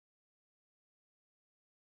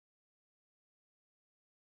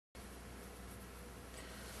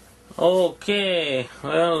Okay,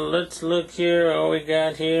 well, let's look here. What we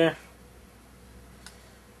got here.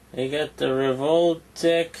 We got the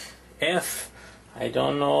revoltech F. I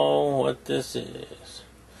don't know what this is.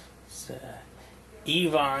 It's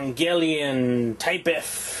Evangelion Type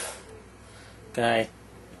F guy.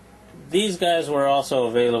 These guys were also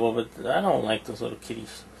available, but I don't like those little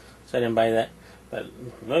kitties, so I didn't buy that. But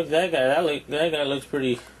look, that guy. That guy looks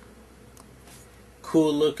pretty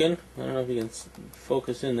cool looking. I don't know if you can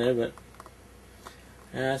focus in there,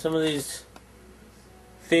 but some of these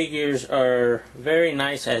figures are very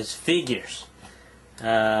nice as figures.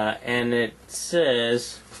 And it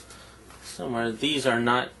says somewhere these are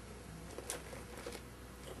not.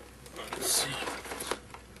 Let's see.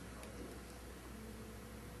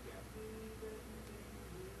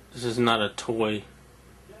 This is not a toy.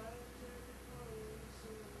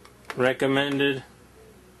 Recommended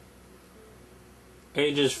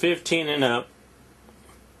ages 15 and up.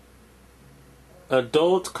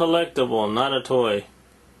 Adult collectible, not a toy.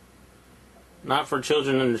 Not for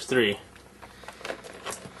children under 3.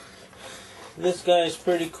 This guy is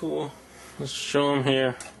pretty cool. Let's show him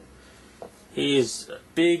here. He is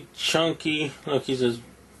big, chunky. Look, he's as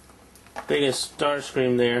big as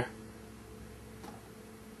Starscream there.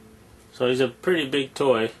 So he's a pretty big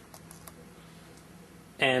toy.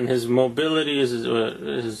 And his mobility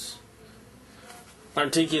his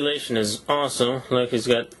articulation is awesome. Look, he's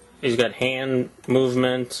got hand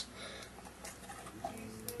movement.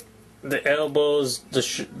 The elbows,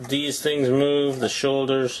 these things move. The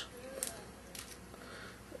shoulders,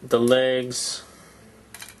 the legs,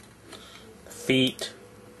 feet.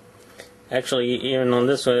 Actually, even on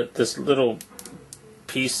this one, this little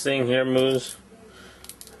piece thing here moves.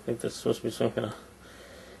 I think that's supposed to be some kind of.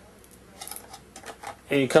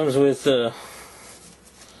 It comes with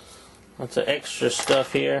lots of extra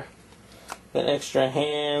stuff here. Got extra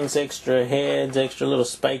hands, extra heads, extra little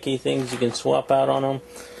spiky things you can swap out on them.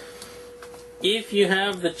 If you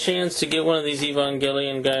have the chance to get one of these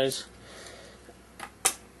Evangelion guys,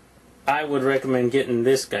 I would recommend getting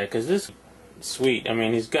this guy, because this is sweet. I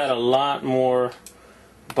mean, he's got a lot more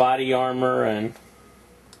body armor and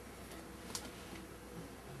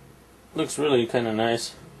looks really kind of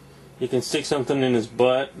nice. You can stick something in his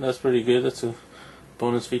butt. That's pretty good. That's a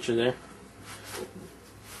bonus feature there.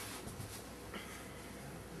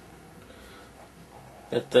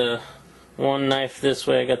 Got the one knife this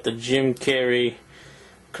way. I got the Jim Carrey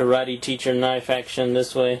karate teacher knife action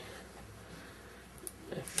this way.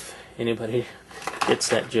 If anybody gets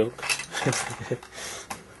that joke.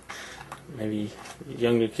 Maybe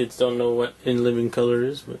younger kids don't know what In Living Color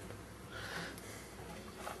is, but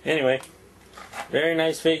anyway, very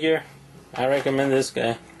nice figure. I recommend this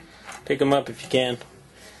guy. Pick him up if you can.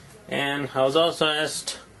 And I was also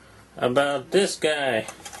asked about this guy.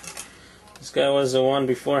 This guy was the one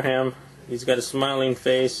before him. He's got a smiling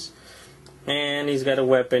face, and he's got a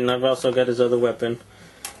weapon. I've also got his other weapon.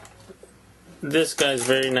 This guy's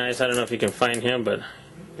very nice. I don't know if you can find him, but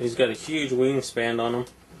he's got a huge wingspan on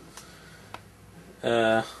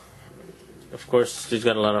him. Of course, he's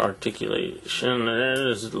got a lot of articulation.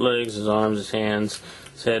 His legs, his arms, his hands.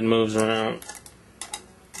 His head moves around.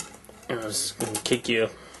 He's gonna kick you.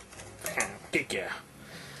 Kick you.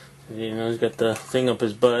 You know, he's got the thing up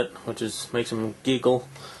his butt, which makes him giggle.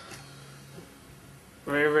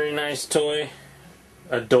 Very, very nice toy.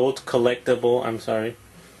 Adult collectible, I'm sorry.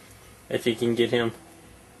 If you can get him.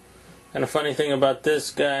 And a funny thing about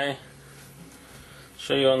this guy,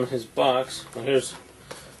 show you on his box. Well,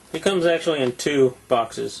 he comes actually in 2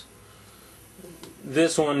 boxes.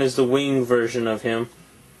 This one is the wing version of him.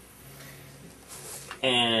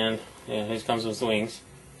 And yeah, he comes with wings.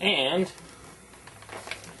 And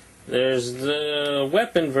there's the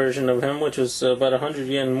weapon version of him, which was about 100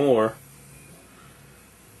 yen more.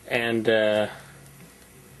 And let's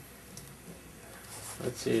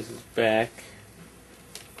see his back.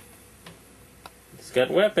 He's got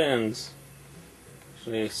weapons.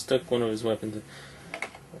 Actually, he stuck one of his weapons in.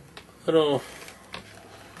 Little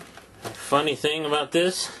funny thing about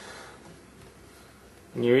this.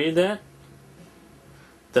 Can you read that?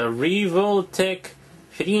 The Revoltech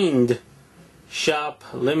Friend Shop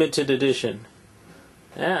Limited Edition.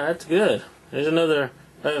 Yeah, that's good. There's another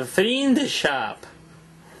Friend Shop.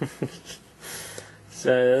 So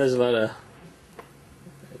there's a lot of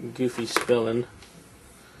goofy spelling.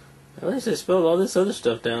 At least they spelled all this other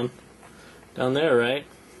stuff down there, right?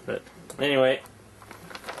 But anyway.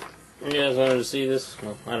 You guys wanted to see this?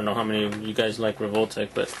 Well, I don't know how many of you guys like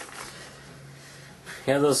revoltech, but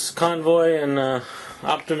yeah, those Convoy and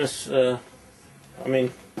Optimus,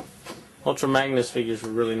 Ultra Magnus figures were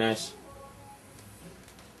really nice.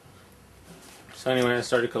 So anyway, I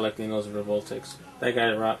started collecting those revoltechs. That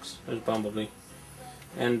guy rocks. There's Bumblebee.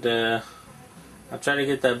 And I'll try to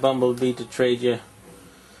get that Bumblebee to trade you.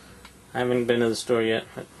 I haven't been to the store yet.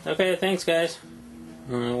 Okay, thanks guys.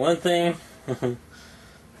 One thing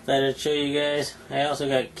that I'd show you guys. I also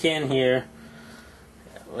got Ken here.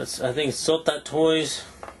 I think it's Sota Toys.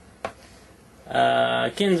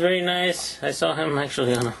 Ken's very nice. I saw him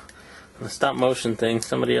actually on a stop motion thing.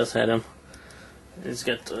 Somebody else had him. He's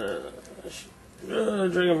got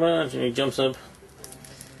Dragon Punch and he jumps up.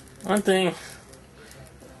 One thing,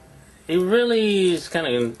 he really is kind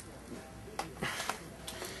of.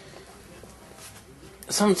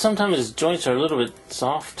 Sometimes his joints are a little bit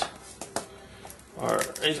soft. Or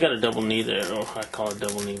he's got a double knee there. Oh, I call it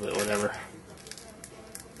double knee, but whatever.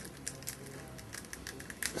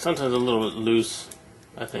 Sometimes a little bit loose,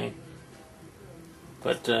 I think.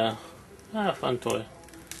 But fun toy.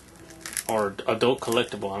 Or adult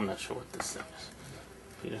collectible. I'm not sure what this thing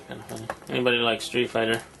is. Kind of funny. Anybody like Street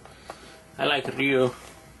Fighter? I like Ryu.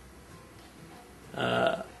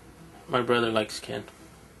 My brother likes Ken.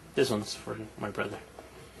 This one's for my brother.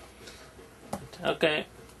 Okay.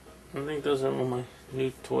 I think those are all my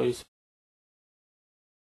new toys.